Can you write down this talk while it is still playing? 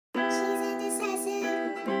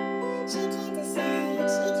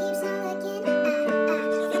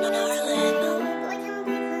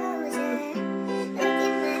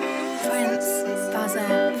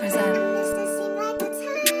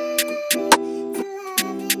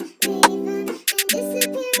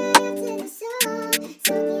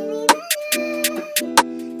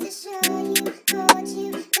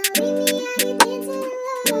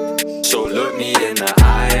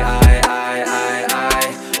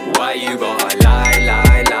Why you gotta lie,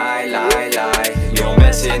 lie, lie, lie, lie? You're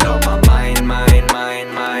messing up my mind, mind,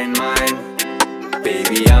 mind, mind, mind.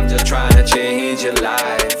 Baby, I'm just trying to change your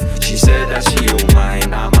life. She said that she all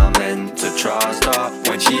mine. Am I meant to trust her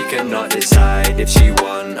when she cannot decide if she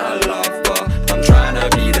want a lover? I'm trying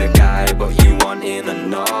to be the guy, but you wanting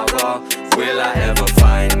another. Will I ever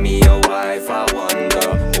find me a wife? I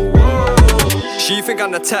wonder. Whoa. She think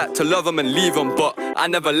I'm the type to love him and leave him, but I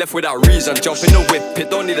never left without reason. Jump in the whip, it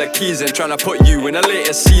don't need the keys in. Tryna put you in the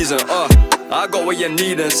latest season. I got what you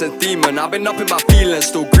needin', said demon. I've been up in my feelings,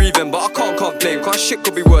 still grieving, but I can't complain, cause shit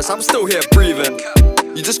could be worse, I'm still here breathing.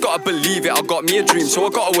 You just gotta believe it, I got me a dream, so I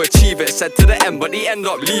gotta achieve it. Said to the end, but the end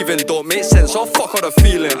up leaving. Don't make sense, so fuck all the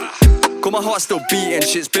feeling. Cause my heart's still beating,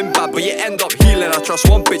 shit's been bad, but you end up healing. I trust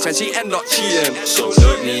one bitch and she end up cheating. So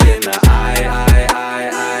look me in the eye.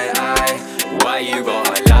 Why you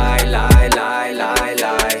gotta lie, lie, lie, lie,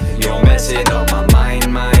 lie? You're messing up my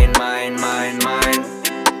mind, mind, mind, mind,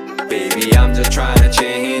 mind. Baby, I'm just trying to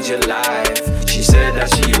change your life. She said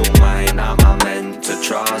that she all mine. Am I meant to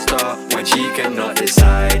trust her when she cannot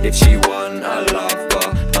decide if she want a lover?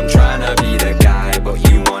 I'm trying to be the guy, but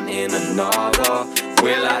you wanting another.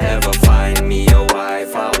 Will I ever find me a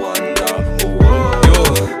wife? I wonder.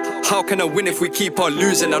 Whoa. How can I win if we keep on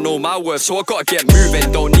losing? I know my worth, so I gotta get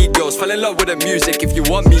moving. Don't need girls, fell in love with the music. If you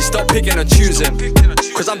want me, stop picking and choosing.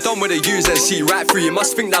 Cause I'm done with the using. See right through you,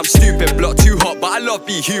 must think that I'm stupid. Block too hot, but I love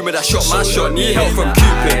be human. I shot my shot, need help from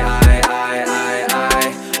Cupid.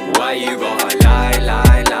 Why you gotta lie,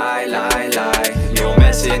 lie, lie, lie, lie? You're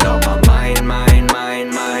messing up my mind, mind,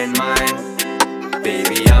 mind, mind, mind.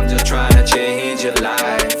 Baby, I'm just trying to change your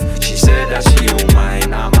life. She said that she all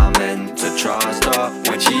mine. Am I meant to trust her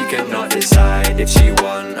when she cannot decide if she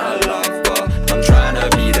want a lover? I'm trying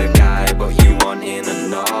to be the guy, but you wanting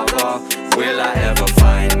another. Will I ever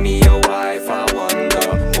find me